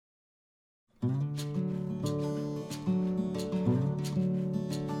Welcome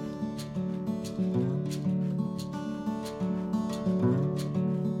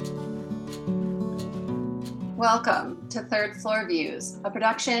to Third Floor Views, a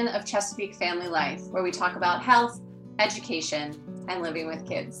production of Chesapeake Family Life, where we talk about health, education, and living with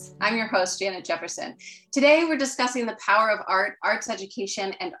kids. I'm your host, Janet Jefferson. Today, we're discussing the power of art, arts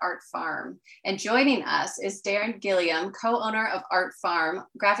education, and Art Farm. And joining us is Darren Gilliam, co-owner of Art Farm,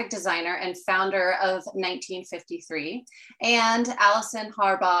 graphic designer and founder of 1953, and Allison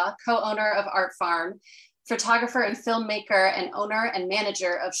Harbaugh, co-owner of Art Farm, photographer and filmmaker and owner and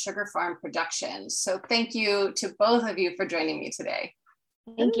manager of Sugar Farm Productions. So thank you to both of you for joining me today.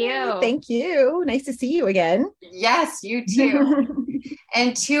 Thank you. Thank you. Nice to see you again. Yes, you too.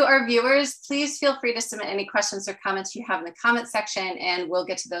 And to our viewers, please feel free to submit any questions or comments you have in the comment section, and we'll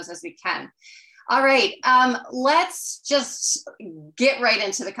get to those as we can. All right, let's just get right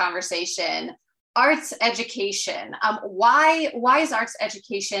into the conversation. Arts education. Why is arts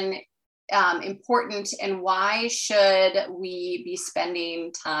education important, and why should we be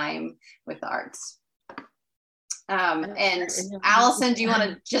spending time with the arts? And Allison, do you want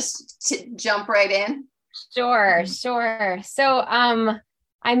to just jump right in? Sure. So,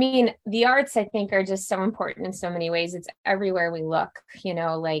 I mean, the arts, I think, are just so important in so many ways. It's everywhere we look,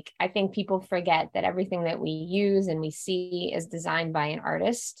 like I think people forget that everything that we use and we see is designed by an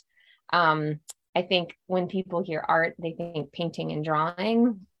artist. I think when people hear art, they think painting and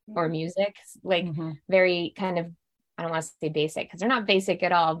drawing or music, like very kind of, I don't want to say basic because they're not basic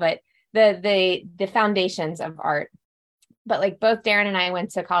at all, but the foundations of art. But like both Darren and I went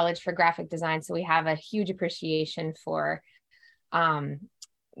to college for graphic design, so we have a huge appreciation for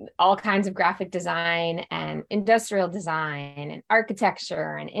all kinds of graphic design and industrial design and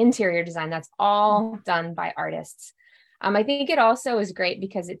architecture and interior design. That's all done by artists. I think it also is great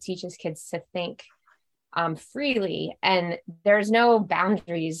because it teaches kids to think freely, and there's no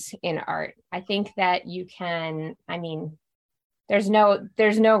boundaries in art. I think that you can, there's no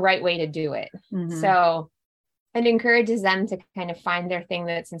right way to do it. So it encourages them to kind of find their thing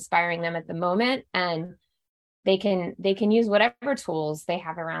that's inspiring them at the moment, and they can use whatever tools they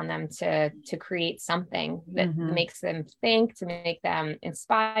have around them to create something that makes them think, to make them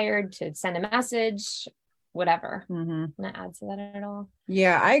inspired, to send a message, whatever. Want to add to that at all?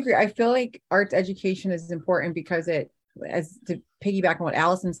 Yeah, I agree. I feel like arts education is important because it, as to piggyback on what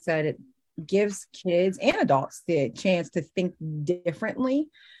Allison said, it gives kids and adults the chance to think differently,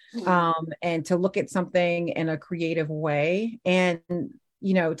 and to look at something in a creative way. And,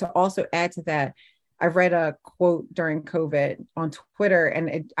 to also add to that, I read a quote during COVID on Twitter,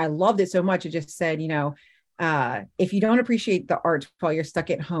 and I loved it so much. It just said, if you don't appreciate the art while you're stuck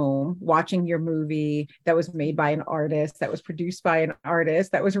at home watching your movie that was made by an artist, that was produced by an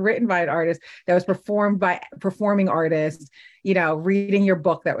artist, that was written by an artist, that was performed by performing artists, reading your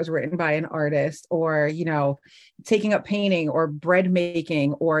book that was written by an artist, or, taking up painting or bread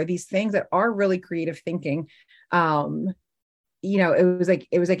making, or these things that are really creative thinking. It was like,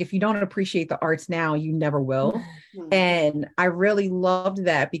 if you don't appreciate the arts now, you never will. And I really loved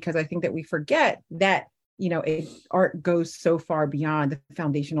that because I think that we forget that art goes so far beyond the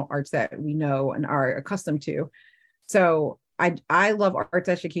foundational arts that we know and are accustomed to. So I love arts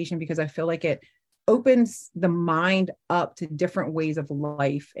education because I feel like it opens the mind up to different ways of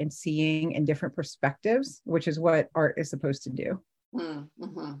life and seeing and different perspectives, which is what art is supposed to do. What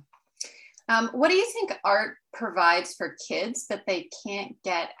do you think art provides for kids that they can't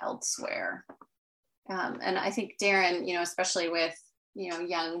get elsewhere? And I think Darren, especially with,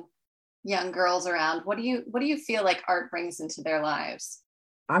 young girls around, what do you feel like art brings into their lives?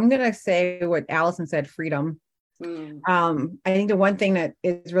 I'm gonna say what Allison said: freedom. I think the one thing that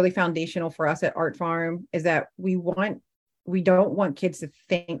is really foundational for us at Art Farm is that we don't want kids to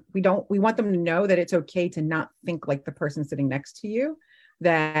think, we want them to know that it's okay to not think like the person sitting next to you.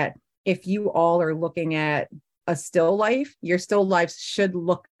 That if you all are looking at a still life, your still lives should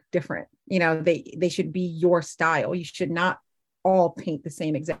look different. They should be your style. You should not all paint the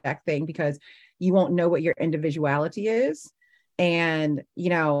same exact thing because you won't know what your individuality is. And,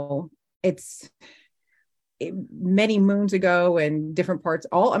 many moons ago and different parts,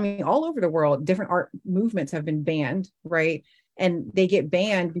 all over the world, different art movements have been banned, right? And they get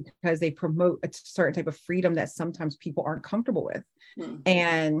banned because they promote a certain type of freedom that sometimes people aren't comfortable with.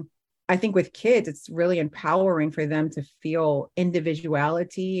 And I think with kids, it's really empowering for them to feel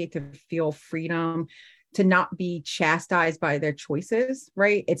individuality, to feel freedom, to not be chastised by their choices,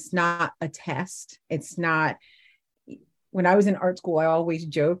 right? It's not a test. It's not, when I was in art school, I always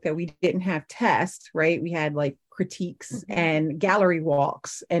joked that we didn't have tests, right? We had like critiques and gallery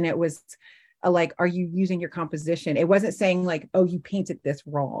walks, and it was like, are you using your composition? It wasn't saying like, oh, you painted this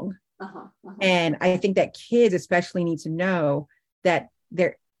wrong. And I think that kids especially need to know that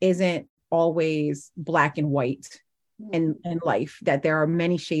there isn't always black and white in life, that there are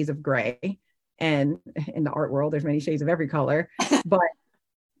many shades of gray, and in the art world there's many shades of every color. But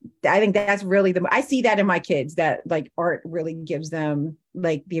I think that's really I see that in my kids, that like art really gives them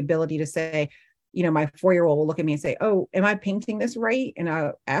like the ability to say, you know, my 4-year-old will look at me and say, oh, am I painting this right? And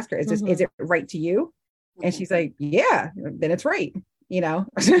I'll ask her, is it right to you? And she's like, yeah, then it's right, you know.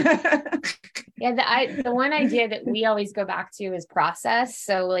 Yeah, the one idea that we always go back to is process.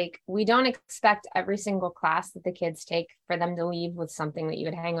 So like, we don't expect every single class that the kids take for them to leave with something that you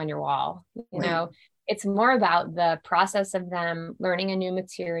would hang on your wall. You know, it's more about the process of them learning a new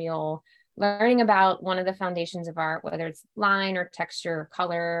material, learning about one of the foundations of art, whether it's line or texture or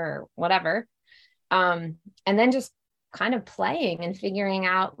color or whatever. And then just kind of playing and figuring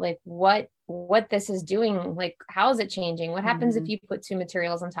out like what this is doing, like how is it changing, what happens if you put two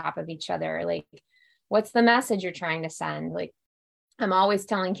materials on top of each other, like what's the message you're trying to send. Like I'm always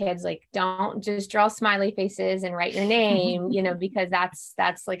telling kids, like, don't just draw smiley faces and write your name, you know, because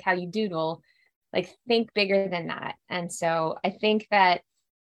that's like how you doodle. Like think bigger than that. And so I think that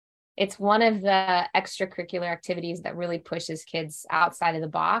it's one of the extracurricular activities that really pushes kids outside of the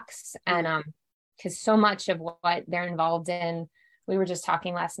box. And because so much of what they're involved in, we were just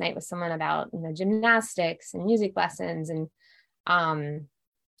talking last night with someone about, you know, gymnastics and music lessons and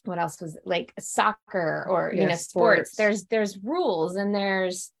what else was like soccer or, you know, sports. There's rules and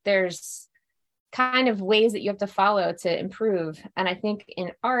there's kind of ways that you have to follow to improve. And I think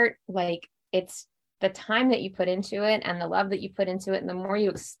in art, like it's the time that you put into it and the love that you put into it. And the more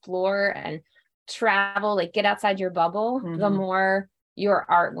you explore and travel, like get outside your bubble, the more your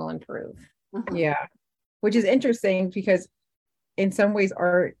art will improve. Yeah. Which is interesting because in some ways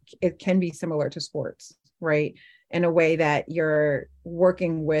art, it can be similar to sports, right? In a way that you're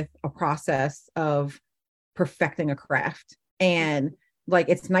working with a process of perfecting a craft. And like,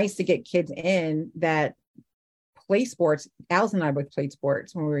 it's nice to get kids in that play sports. Alice and I both played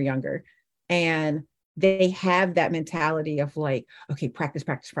sports when we were younger, and they have that mentality of like, okay, practice.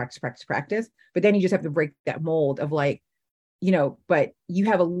 But then you just have to break that mold of like, you know, but you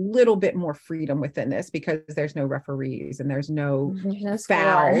have a little bit more freedom within this because there's no referees and there's no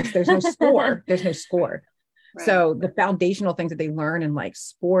fouls, there's no score, there's no score. Right. So the foundational things that they learn in like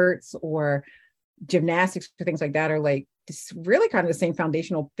sports or gymnastics or things like that are like, it's really kind of the same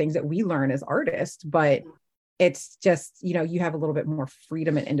foundational things that we learn as artists, but it's just, you know, you have a little bit more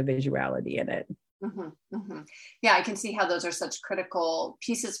freedom and individuality in it. Yeah, I can see how those are such critical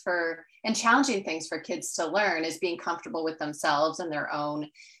pieces for and challenging things for kids to learn, is being comfortable with themselves and their own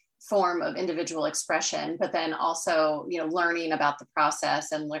form of individual expression, but then also, you know, learning about the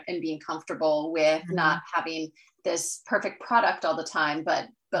process and being comfortable with not having this perfect product all the time, but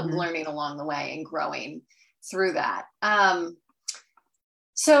learning along the way and growing through that.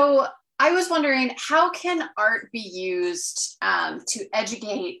 So I was wondering, how can art be used to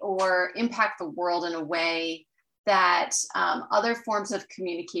educate or impact the world in a way that other forms of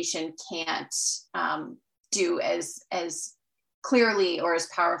communication can't do as clearly or as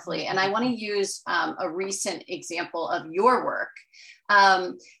powerfully? And I want to use a recent example of your work.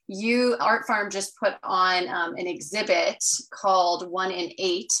 Art Farm just put on an exhibit called 1 in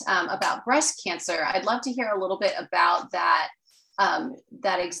 8 about breast cancer. I'd love to hear a little bit about that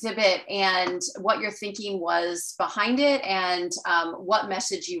exhibit and what your thinking was behind it, and what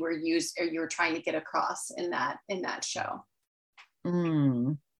message you were trying to get across in that show.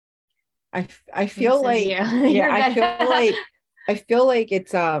 I feel like I feel like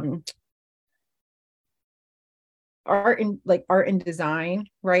it's art and design,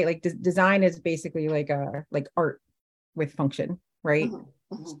 right? Like design is basically like art with function, right?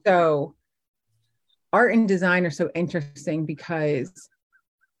 So art and design are so interesting because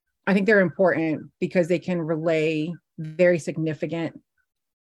I think they're important because they can relay very significant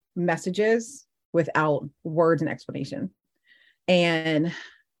messages without words and explanation. And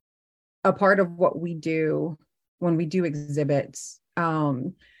a part of what we do when we do exhibits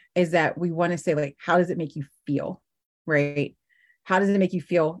is that we want to say, like, how does it make you feel, right? How does it make you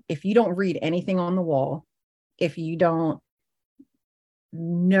feel if you don't read anything on the wall, if you don't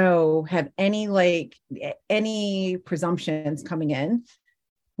have any presumptions coming in?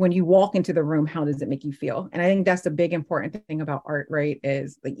 When you walk into the room, how does it make you feel? And I think that's the big important thing about art, right?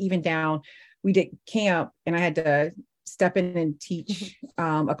 Is like, even down, we did camp and I had to step in and teach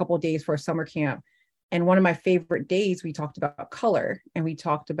a couple of days for a summer camp. And one of my favorite days, we talked about color, and we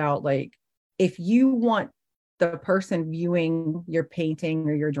talked about, like, if you want the person viewing your painting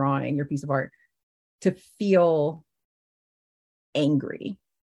or your drawing, your piece of art, to feel angry.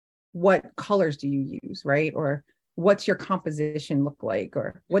 What colors do you use, right? Or what's your composition look like?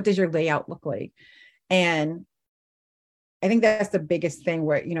 Or what does your layout look like? And I think that's the biggest thing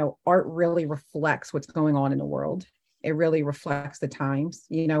where, art really reflects what's going on in the world. It really reflects the times,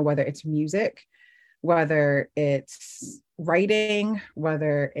 whether it's music, whether it's writing,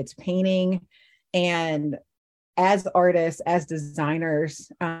 whether it's painting. And as artists, as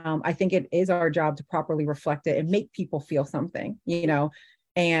designers, I think it is our job to properly reflect it and make people feel something,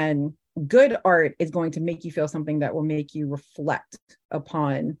 and good art is going to make you feel something that will make you reflect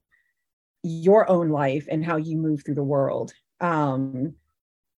upon your own life and how you move through the world. I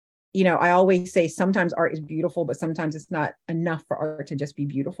always say sometimes art is beautiful, but sometimes it's not enough for art to just be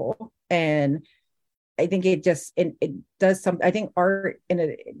beautiful. And I think it does something. I think art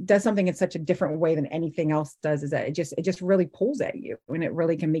it does something in such a different way than anything else does, is that it just really pulls at you, and it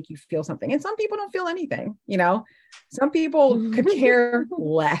really can make you feel something. And some people don't feel anything, some people could care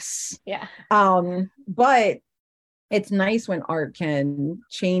less. Yeah. But it's nice when art can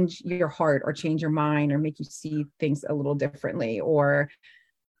change your heart or change your mind or make you see things a little differently, or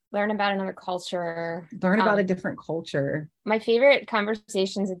learn about another culture, learn about a different culture. My favorite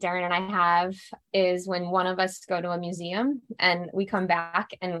conversations that Darren and I have is when one of us go to a museum and we come back,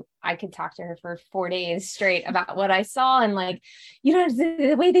 and I could talk to her for 4 days straight about what I saw, and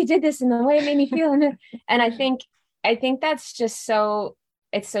the way they did this and the way it made me feel. And I think that's just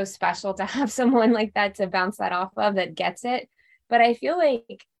it's so special to have someone like that to bounce that off of, that gets it. But I feel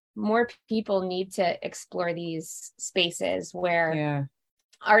like more people need to explore these spaces where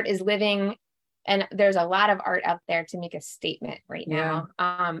art is living, and there's a lot of art out there to make a statement right now.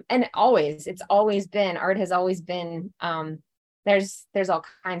 And it's always been, art has always been, there's all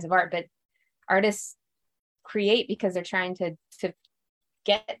kinds of art, but artists create because they're trying to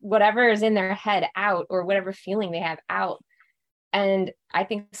get whatever is in their head out, or whatever feeling they have out. And I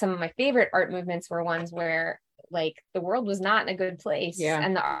think some of my favorite art movements were ones where the world was not in a good place,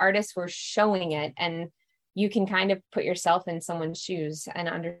 and the artists were showing it, and you can kind of put yourself in someone's shoes and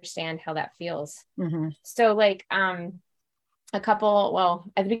understand how that feels. Mm-hmm. So at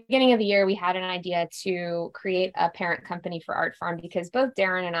the beginning of the year, we had an idea to create a parent company for Art Farm, because both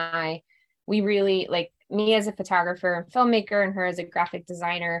Darren and I, we really, me as a photographer and filmmaker, and her as a graphic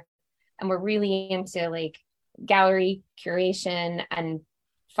designer, and we're really into gallery curation and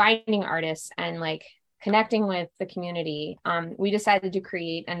finding artists and connecting with the community. We decided to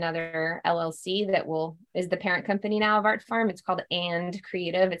create another LLC that is the parent company now of Art Farm. It's called And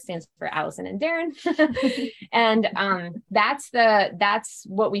Creative. It stands for Allison and Darren. And that's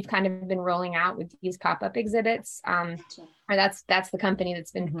what we've kind of been rolling out with these pop-up exhibits. Or that's the company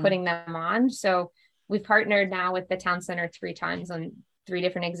that's been putting them on. So we've partnered now with the Town Center 3 times on 3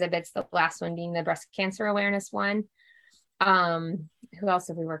 different exhibits. The last one being the breast cancer awareness one. Who else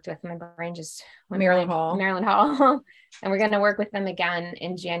have we worked with? My brain just went Maryland blank. Hall. And we're going to work with them again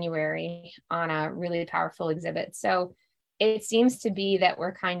in January on a really powerful exhibit. So it seems to be that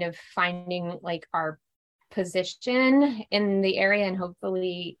we're kind of finding our position in the area, and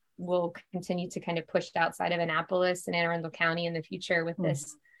hopefully we'll continue to kind of push outside of Annapolis and Anne Arundel County in the future with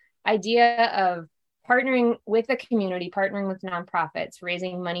this idea of partnering with the community, partnering with nonprofits,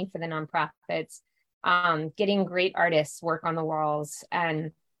 raising money for the nonprofits, getting great artists work on the walls,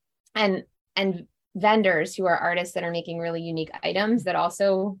 and vendors who are artists that are making really unique items that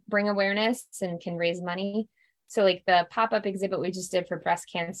also bring awareness and can raise money. So the pop-up exhibit we just did for breast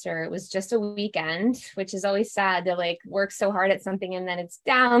cancer, it was just a weekend, which is always sad to work so hard at something and then it's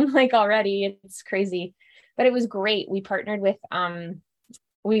down already. It's crazy, but it was great. We partnered with,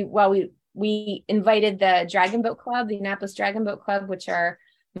 we invited the Dragon Boat Club, the Annapolis Dragon Boat Club, which are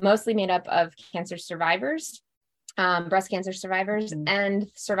mostly made up of cancer survivors, breast cancer survivors, and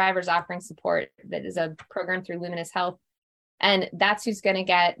survivors offering support. That is a program through Luminous Health. And that's who's going to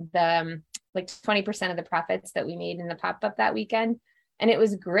get the 20% of the profits that we made in the pop-up that weekend. And it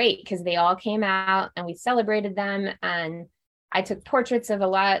was great because they all came out and we celebrated them. And I took portraits of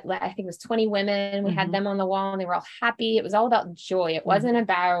I think it was 20 women. We had them on the wall and they were all happy. It was all about joy. It wasn't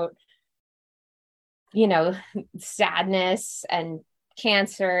about, sadness and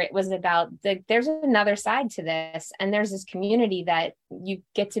cancer. It was about there's another side to this, and there's this community that you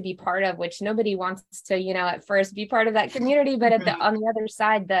get to be part of, which nobody wants to at first be part of that community, but on the other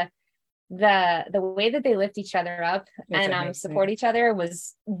side, the way that they lift each other up and support each other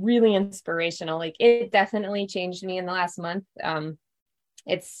was really inspirational. It definitely changed me in the last month.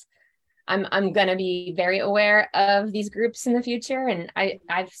 I'm going to be very aware of these groups in the future. And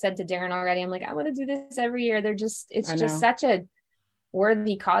I've said to Darren already, I'm like, I want to do this every year. It's just such a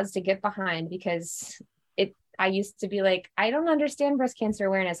worthy cause to get behind, because I used to be like, I don't understand breast cancer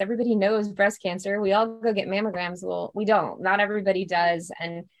awareness. Everybody knows breast cancer. We all go get mammograms. Well, we don't. Not everybody does.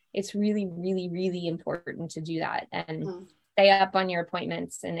 And it's really, really, really important to do that and stay up on your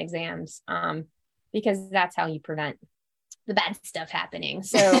appointments and exams, because that's how you prevent the bad stuff happening.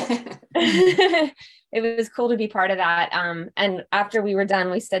 So it was cool to be part of that. And after we were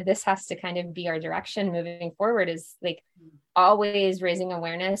done, we said this has to kind of be our direction moving forward, is like always raising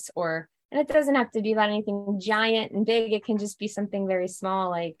awareness, and it doesn't have to be about anything giant and big. It can just be something very small,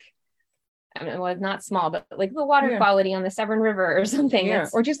 like, I mean, well, not small, but like the water quality on the Severn River or something. Yeah.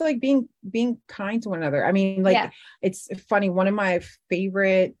 Or just like being kind to one another. I mean, like, it's funny. One of my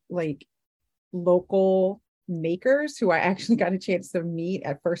favorite, like, local makers who I actually got a chance to meet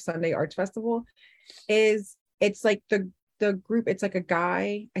at First Sunday Arts Festival it's like the group. It's like a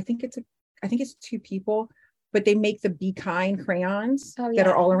guy. I think it's two people, but they make the Be Kind crayons that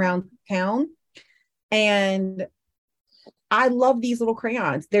are all around town. And I love these little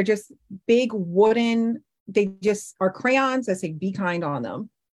crayons. They're just big wooden, they just are crayons that say Be Kind on them.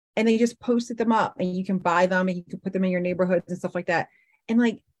 And they just posted them up, and you can buy them and you can put them in your neighborhoods and stuff like that. And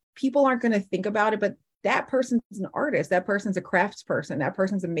like, people aren't going to think about it, but that person's an artist, that person's a crafts person, that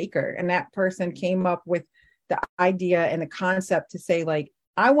person's a maker. And that person came up with the idea and the concept to say, like,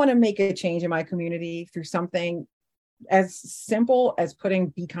 I want to make a change in my community through something as simple as putting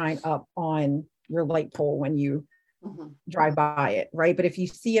Be Kind up on your light pole when you drive by it, right? But if you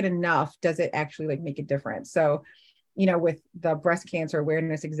see it enough, does it actually like make a difference? So, you know, with the breast cancer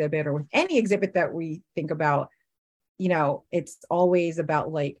awareness exhibit, or with any exhibit that we think about, you know, it's always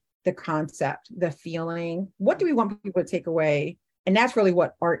about like the concept, the feeling. What do we want people to take away? And that's really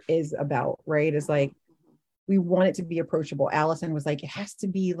what art is about, right? Is like, we want it to be approachable. Allison was like, it has to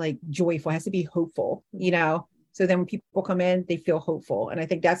be like joyful, it has to be hopeful, you know? So then when people come in, they feel hopeful. And I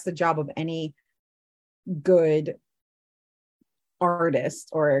think that's the job of any good artist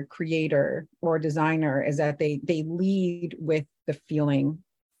or creator or designer, is that they lead with the feeling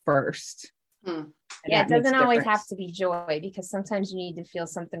first. Yeah, it doesn't always have to be joy, because sometimes you need to feel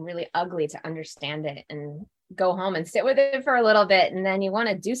something really ugly to understand it and go home and sit with it for a little bit. And then you want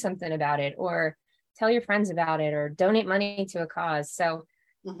to do something about it, or tell your friends about it, or donate money to a cause. So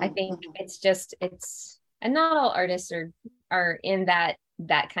I think and not all artists are in that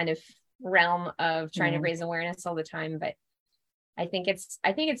kind of realm of trying to raise awareness all the time. But I think it's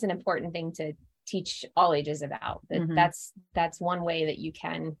an important thing to teach all ages about. That's one way that you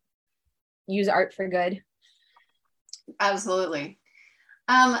can use art for good. Absolutely.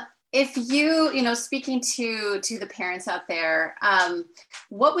 If you speaking to the parents out there,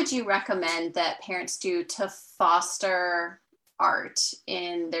 what would you recommend that parents do to foster art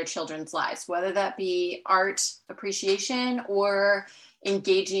in their children's lives, whether that be art appreciation or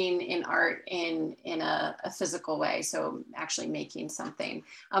engaging in art in a physical way, so actually making something?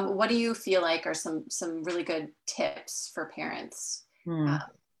 What do you feel like are some really good tips for parents?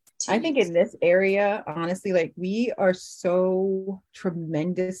 I think in this area, honestly, like, we are so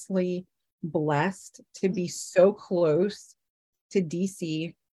tremendously blessed to be so close to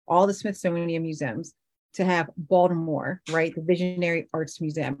DC, all the Smithsonian museums, to have Baltimore, right? The Visionary Arts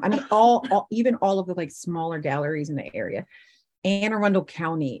Museum. I mean, even all of the like smaller galleries in the area. Anne Arundel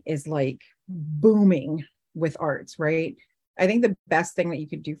County is like booming with arts, right? I think the best thing that you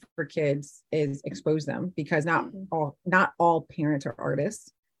could do for kids is expose them, because not all parents are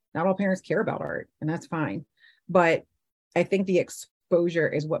artists. Not all parents care about art, and that's fine. But I think the exposure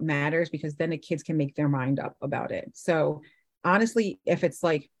is what matters, because then the kids can make their mind up about it. So honestly, if it's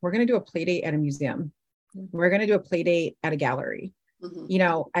like, we're going to do a play date at a museum, we're going to do a play date at a gallery, you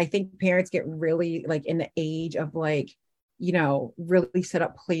know, I think parents get really like in the age of like, you know, really set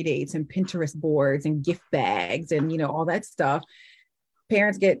up play dates and Pinterest boards and gift bags and, you know, all that stuff.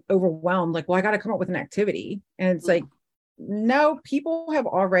 Parents get overwhelmed, like, well, I got to come up with an activity. And it's like, no, people have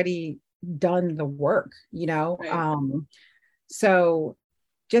already done the work, you know? Right. So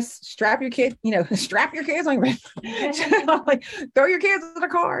just strap your kids on your like, throw your kids in the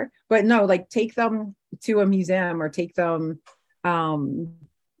car, but no, like, take them to a museum, or take them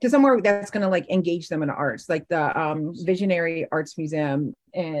to somewhere that's going to like engage them in arts, like the Visionary Arts Museum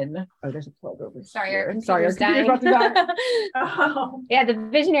in, there's a plug over here. Sorry, our computer's about to die. Yeah, the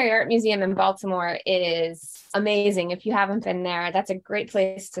Visionary Art Museum in Baltimore is amazing. If you haven't been there, that's a great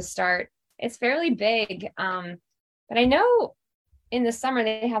place to start. It's fairly big, but I know in the summer,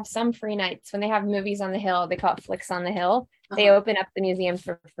 they have some free nights when they have movies on the hill. They call it Flicks on the Hill. They open up the museum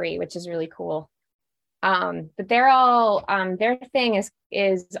for free, which is really cool. But they're all, their thing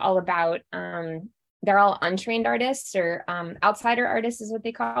is all about, they're all untrained artists, or outsider artists is what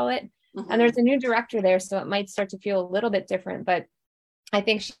they call it. And there's a new director there, so it might start to feel a little bit different, but I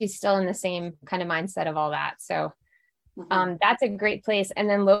think she's still in the same kind of mindset of all that. So that's a great place. And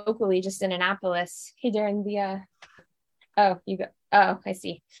then locally, just in Annapolis, hey, Darren, I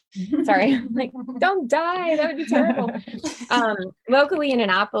see. Sorry. I'm like, don't die. That would be terrible. Locally in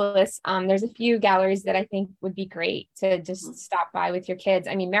Annapolis, there's a few galleries that I think would be great to just stop by with your kids.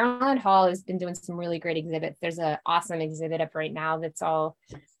 I mean, Maryland Hall has been doing some really great exhibits. There's an awesome exhibit up right now that's all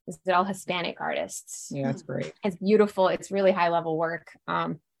Hispanic artists. Yeah, that's great. It's beautiful. It's really high level work.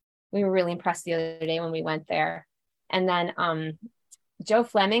 We were really impressed the other day when we went there. And then Joe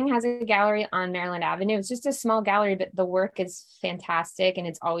Fleming has a gallery on Maryland Avenue. It's just a small gallery, but the work is fantastic and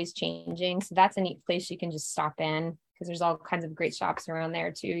it's always changing. So that's a neat place you can just stop in, because there's all kinds of great shops around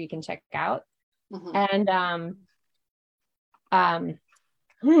there too you can check out. And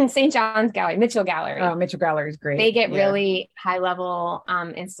St. John's Gallery, Mitchell Gallery. Oh, Mitchell Gallery is great. They get really high level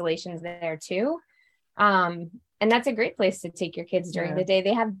installations there too. And that's a great place to take your kids during the day.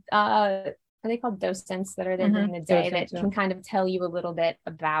 They have are they called docents that are there during the day that can kind of tell you a little bit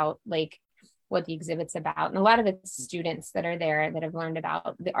about like what the exhibit's about. And a lot of it's students that are there that have learned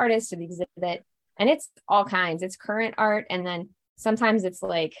about the artist or the exhibit. And it's all kinds. It's current art. And then sometimes it's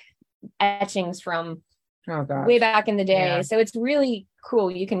like etchings from way back in the day. Yeah. So it's really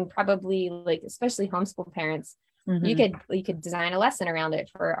cool. You can probably, like, especially homeschool parents, you could design a lesson around it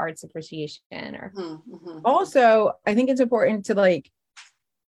for arts appreciation. Or also, I think it's important to like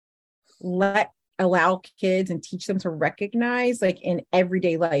allow kids and teach them to recognize, like, in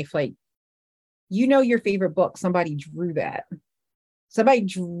everyday life, like, you know, your favorite book, somebody drew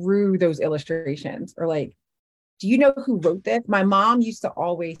those illustrations, or like, do you know who wrote this? My mom used to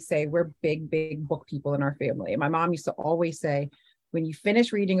always say, we're big book people in our family. And my mom used to always say, when you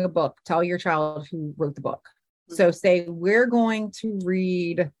finish reading a book, tell your child who wrote the book. So say, we're going to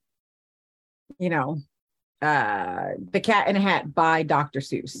read, you know, The Cat in a Hat by Dr.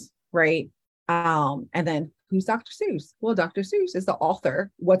 Seuss, right? And then, who's Dr. Seuss? Well, Dr. Seuss is the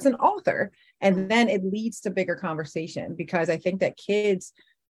author. What's an author? And then it leads to bigger conversation, because I think that kids,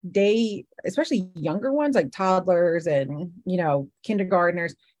 they, especially younger ones, like toddlers and, you know,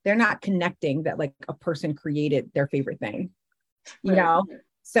 kindergartners, they're not connecting that like a person created their favorite thing, you know?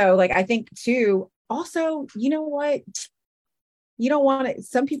 So like, I think too, also, you know what? You don't want to,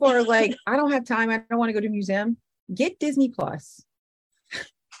 some people are like, I don't have time. I don't want to go to a museum. Get Disney Plus.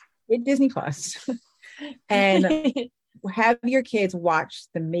 Get Disney Plus. And have your kids watch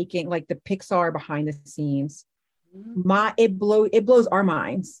the making, like the Pixar behind the scenes. It blows our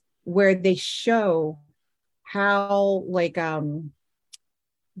minds, where they show how, like, the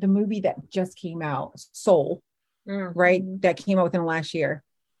movie that just came out, Soul, right? That came out within the last year.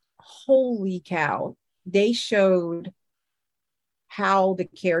 Holy cow. They showed how the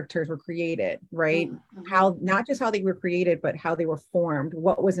characters were created, right? How, not just how they were created, but how they were formed,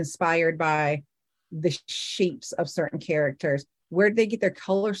 what was inspired by the shapes of certain characters. Where did they get their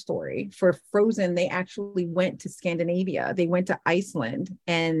color story? For Frozen, they actually went to Scandinavia. They went to Iceland,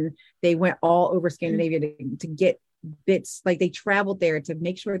 and they went all over Scandinavia to get bits. Like, they traveled there to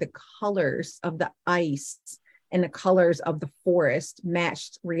make sure the colors of the ice and the colors of the forest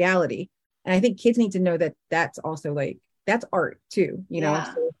matched reality. And I think kids need to know that that's also, like, that's art too, you know?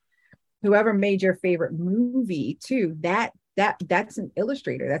 So whoever made your favorite movie too, that's an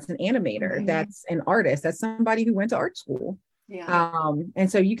illustrator, that's an animator, that's an artist, that's somebody who went to art school.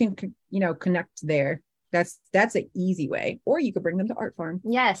 And so you can, you know, connect there. That's an easy way. Or you could bring them to Art Farm.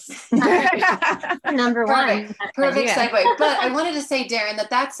 Yes. Number one. Perfect segue. But I wanted to say, Darren,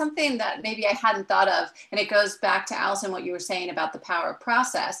 that's something that maybe I hadn't thought of. And it goes back to Allison, what you were saying about the power of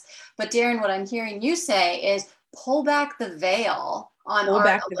process. But Darren, what I'm hearing you say is pull back the veil on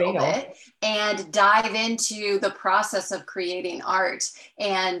art a little bit and dive into the process of creating art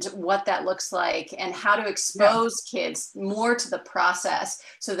and what that looks like, and how to expose kids more to the process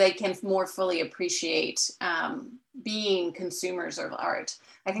so they can more fully appreciate being consumers of art.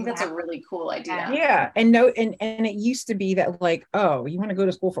 I think that's a really cool idea. Yeah. And it used to be that, like, oh, you want to go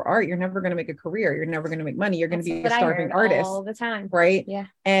to school for art, you're never going to make a career, you're never going to make money, you're going to be a starving artist all the time. Right. Yeah.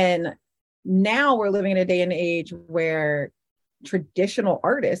 And now we're living in a day and age where traditional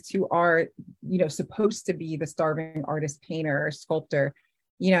artists, who are, you know, supposed to be the starving artist, painter, or sculptor,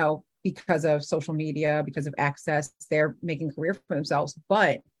 you know, because of social media, because of access, they're making a career for themselves.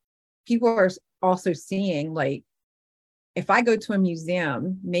 But people are also seeing, like, if I go to a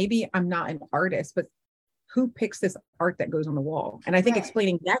museum, maybe I'm not an artist, but who picks this art that goes on the wall? And I think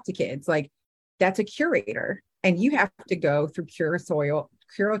explaining that to kids, like that's a curator, and you have to go through curatorial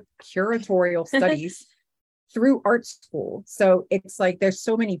studies through art school. So it's like there's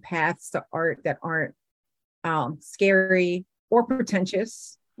so many paths to art that aren't scary or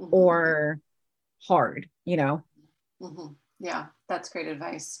pretentious or hard, you know? Yeah, that's great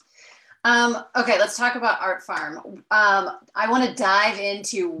advice. Okay, let's talk about Art Farm. I want to dive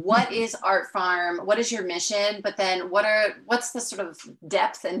into what is Art Farm, what is your mission, but then what's the sort of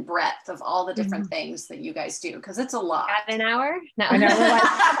depth and breadth of all the different things that you guys do? Because it's a lot. At an hour? No.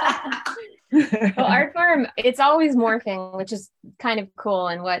 Well, Art Farm, it's always morphing, which is kind of cool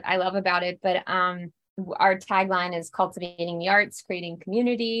and what I love about it. But our tagline is cultivating the arts, creating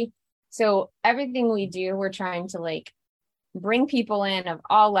community. So everything we do, we're trying to like bring people in of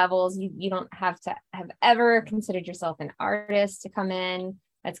all levels. You don't have to have ever considered yourself an artist to come in.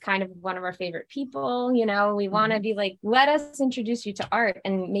 That's kind of one of our favorite people. You know, we want to be like, let us introduce you to art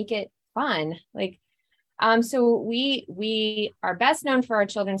and make it fun. Like, so we are best known for our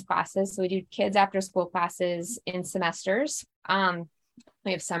children's classes. So we do kids after school classes in semesters.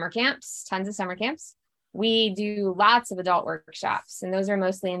 We have summer camps, tons of summer camps. We do lots of adult workshops, and those are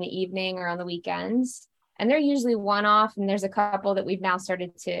mostly in the evening or on the weekends. And they're usually one-off, and there's a couple that we've now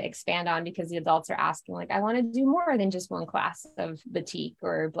started to expand on because the adults are asking, like, I want to do more than just one class of batik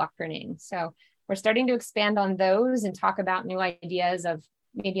or block printing. So we're starting to expand on those and talk about new ideas of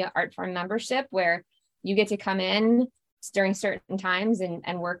maybe an Art Farm membership where you get to come in during certain times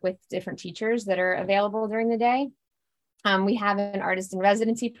and work with different teachers that are available during the day. We have an artist in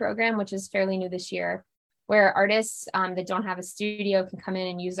residency program, which is fairly new this year, where artists that don't have a studio can come in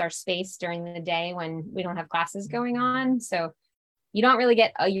and use our space during the day when we don't have classes going on. So you don't really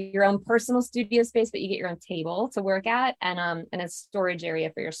get your own personal studio space, but you get your own table to work at and a storage area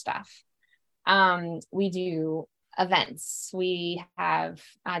for your stuff. We do events. We have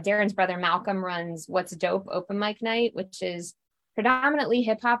Darren's brother Malcolm runs What's Dope open mic night, which is predominantly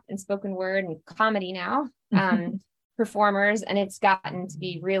hip hop and spoken word and comedy now. Performers, and it's gotten to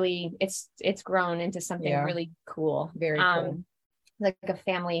be really, it's grown into something really cool. Very cool. Like a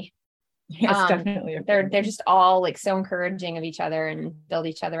family. Yes, definitely. They're just all like so encouraging of each other and build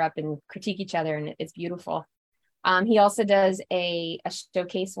each other up and critique each other, and it's beautiful. He also does a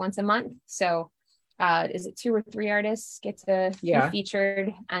showcase once a month. So is it 2 or 3 artists get to be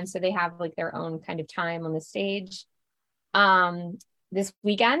featured, and so they have like their own kind of time on the stage. This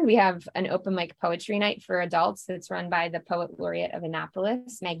weekend, we have an open mic poetry night for adults that's run by the Poet Laureate of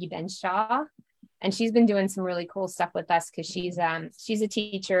Annapolis, Maggie Benshaw. And she's been doing some really cool stuff with us because she's a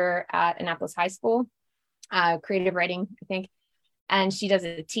teacher at Annapolis High School, creative writing, I think. And she does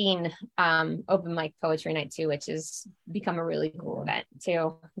a teen open mic poetry night too, which has become a really cool event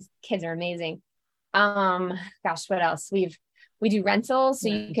too. Kids are amazing. Gosh, what else? We do rentals, so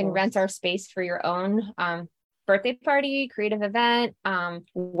you can rent our space for your own birthday party, creative event,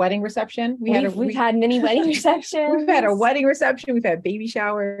 wedding reception. We've had many wedding receptions. We've had a wedding reception. We've had baby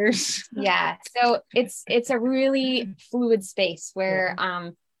showers. Yeah. So it's a really fluid space where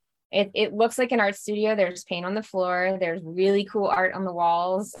it looks like an art studio. There's paint on the floor. There's really cool art on the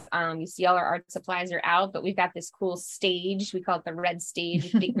walls. You see all our art supplies are out, but we've got this cool stage. We call it the red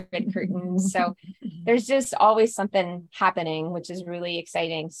stage with big red curtains. So there's just always something happening, which is really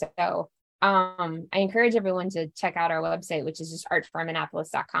exciting. So I encourage everyone to check out our website, which is just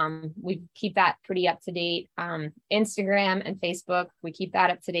artfarmannapolis.com. We keep that pretty up to date. Instagram and Facebook, we keep that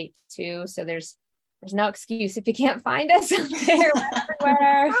up to date too. So there's no excuse if you can't find us out there.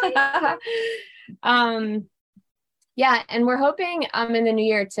 Everywhere. Yeah, and we're hoping in the new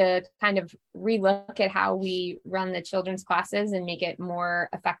year to kind of relook at how we run the children's classes and make it more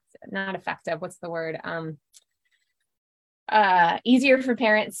not effective. What's the word? Easier for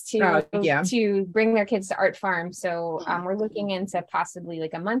parents to bring their kids to Art Farm. So we're looking into possibly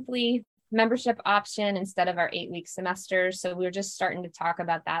like a monthly membership option instead of our 8-week semesters. So we're just starting to talk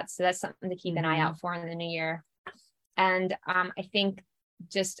about that. So that's something to keep an eye out for in the new year. And I think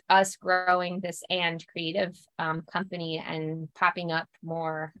just us growing this and creative company and popping up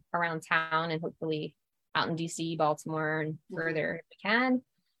more around town and hopefully out in DC, Baltimore, and further if we can,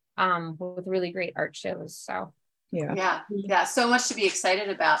 with really great art shows. So yeah, so much to be excited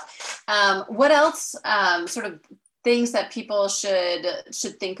about. What else sort of things that people should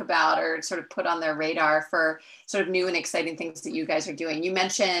think about or sort of put on their radar for sort of new and exciting things that you guys are doing? You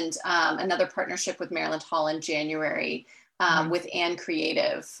mentioned another partnership with Maryland Hall in January with And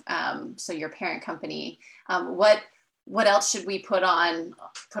Creative, so your parent company. What else should we put on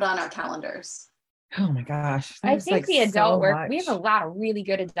our calendars? Oh my gosh. I There's think like the adult so work, we have a much. lot of really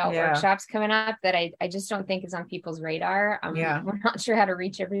good adult Yeah. workshops coming up that I just don't think is on people's radar. Yeah. We're not sure how to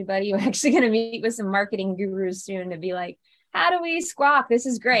reach everybody. We're actually going to meet with some marketing gurus soon to be like, how do we squawk? This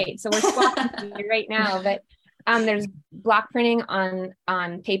is great. So we're squawking right now, but there's block printing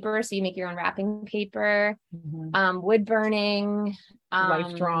on paper. So you make your own wrapping paper, wood burning,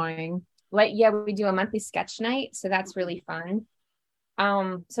 Life drawing. we do a monthly sketch night. So that's really fun.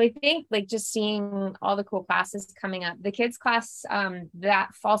 So I think like just seeing all the cool classes coming up, the kids class, that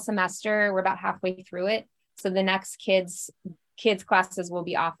fall semester, we're about halfway through it. So the next kids classes will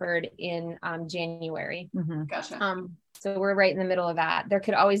be offered in January. Gotcha. So we're right in the middle of that. There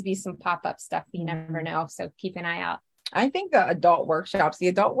could always be some pop-up stuff. You never know. So keep an eye out. I think the adult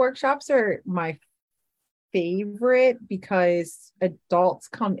workshops are my favorite because adults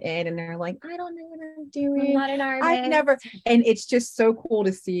come in and they're like, I don't know what I'm doing. I'm not an artist. I've never, and it's just so cool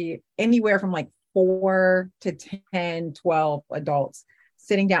to see anywhere from like 4 to 10, 12 adults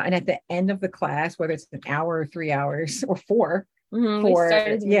sitting down. And at the end of the class, whether it's an hour or 3 hours or 4, we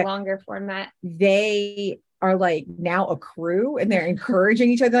started doing longer format. They are like now a crew and they're encouraging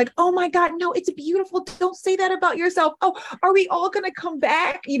each other like, oh my God, no, it's beautiful. Don't say that about yourself. Oh, are we all going to come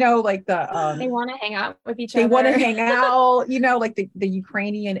back? You know, like they want to hang out with each other. They want to hang out, you know, like the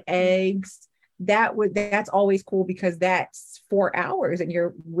Ukrainian eggs. That's always cool because that's 4 hours and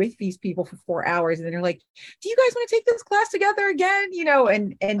you're with these people for 4 hours. And then you're like, do you guys want to take this class together again? You know,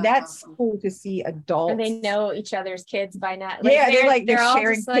 and that's cool to see adults. And they know each other's kids by now. Like, they're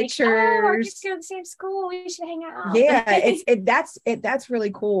sharing pictures. Oh, our kids go to the same school. We should hang out. Yeah, that's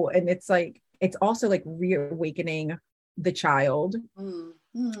really cool. And it's like, it's also like reawakening the child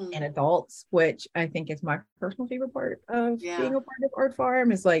and adults, which I think is my personal favorite part of being a part of Art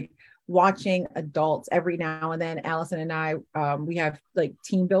Farm is like watching adults every now and then. Allison and I, we have like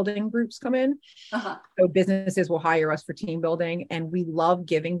team building groups come in. So businesses will hire us for team building and we love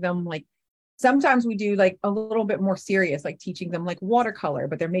giving them like, sometimes we do like a little bit more serious, like teaching them like watercolor,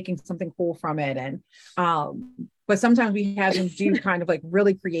 but they're making something cool from it. And, but sometimes we have them do kind of like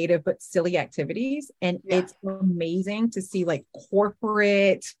really creative, but silly activities. And it's amazing to see like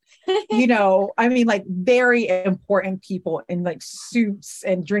corporate, you know, I mean, like very important people in like suits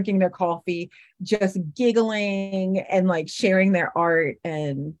and drinking their coffee, just giggling and like sharing their art.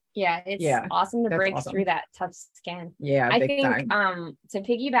 And it's awesome to break through that tough skin. I think to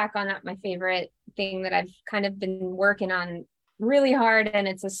piggyback on that, my favorite thing that I've kind of been working on really hard, and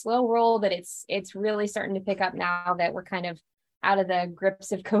it's a slow roll, but it's really starting to pick up now that we're kind of out of the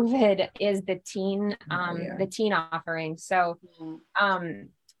grips of COVID, is the teen offering. So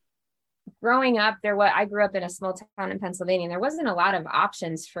growing up, I grew up in a small town in Pennsylvania, and there wasn't a lot of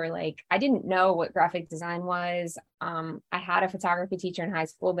options for like, I didn't know what graphic design was. I had a photography teacher in high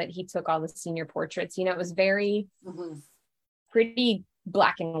school, but he took all the senior portraits. You know, it was very pretty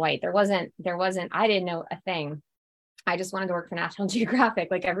black and white. There wasn't, I didn't know a thing. I just wanted to work for National Geographic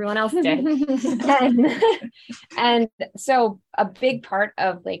like everyone else did. and so a big part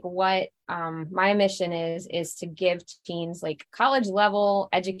of like what my mission is to give teens like college level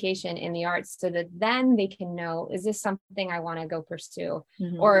education in the arts so that then they can know, is this something I want to go pursue?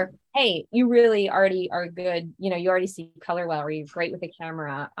 Or, hey, you really already are good. You know, you already see color well, or you're great with a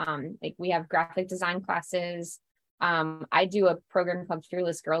camera. Like we have graphic design classes. I do a program called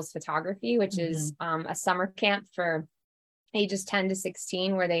Fearless Girls Photography, which is a summer camp for ages 10 to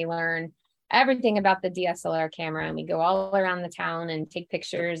 16, where they learn everything about the DSLR camera. And we go all around the town and take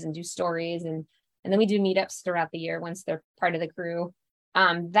pictures and do stories. And then we do meetups throughout the year once they're part of the crew.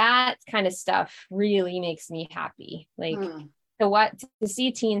 That kind of stuff really makes me happy. Like to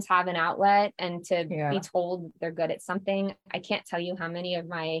see teens have an outlet and to be told they're good at something. I can't tell you how many of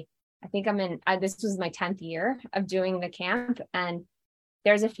this was my 10th year of doing the camp, and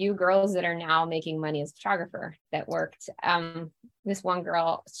there's a few girls that are now making money as a photographer that worked. This one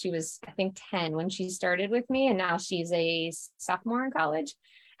girl, she was, I think 10 when she started with me, and now she's a sophomore in college,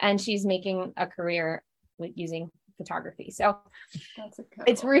 and she's making a career with using photography. So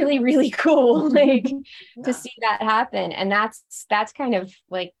it's really, really cool, like to see that happen. And that's kind of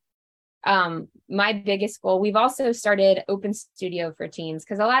like my biggest goal. We've also started Open Studio for teens,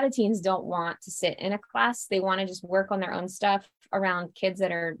 because a lot of teens don't want to sit in a class. They want to just work on their own stuff around kids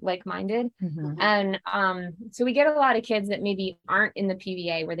that are like-minded. And so we get a lot of kids that maybe aren't in the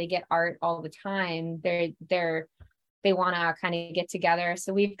PVA where they get art all the time. They want to kind of get together.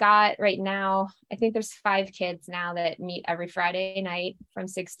 So we've got right now, I think there's 5 kids now that meet every Friday night from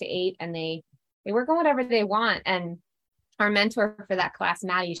 6 to 8, and they work on whatever they want. And our mentor for that class,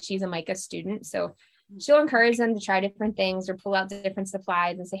 Maddie, she's a MICA student. So she'll encourage them to try different things or pull out different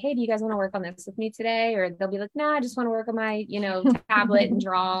supplies and say, hey, do you guys want to work on this with me today? Or they'll be like, nah, I just want to work on my, tablet and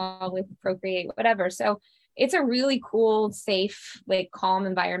draw with Procreate, whatever. So it's a really cool, safe, like calm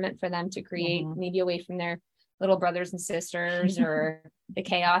environment for them to create, maybe away from their little brothers and sisters or the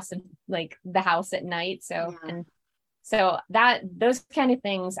chaos of like the house at night. So, and so those kind of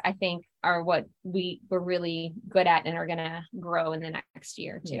things I think are what we're really good at and are going to grow in the next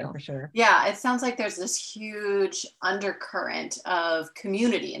year too. Yeah, for sure. Yeah. It sounds like there's this huge undercurrent of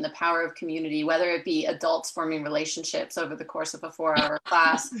community and the power of community, whether it be adults forming relationships over the course of a 4-hour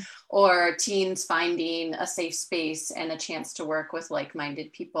class or teens finding a safe space and a chance to work with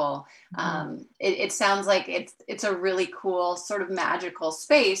like-minded people. It sounds like it's a really cool sort of magical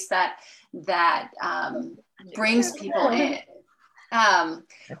space that brings people in.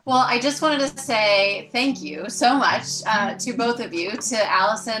 Well, I just wanted to say thank you so much to both of you, to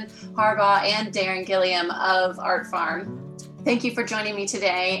Allison Harbaugh and Darren Gilliam of Art Farm. Thank you for joining me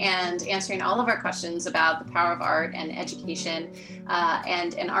today and answering all of our questions about the power of art and education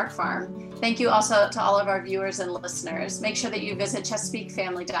and an art farm. Thank you also to all of our viewers and listeners. Make sure that you visit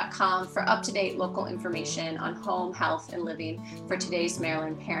ChesapeakeFamily.com for up-to-date local information on home, health, and living for today's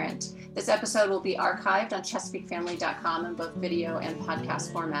Maryland parent. This episode will be archived on ChesapeakeFamily.com in both video and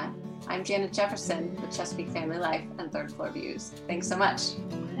podcast format. I'm Janet Jefferson with Chesapeake Family Life and Third Floor Views. Thanks so much.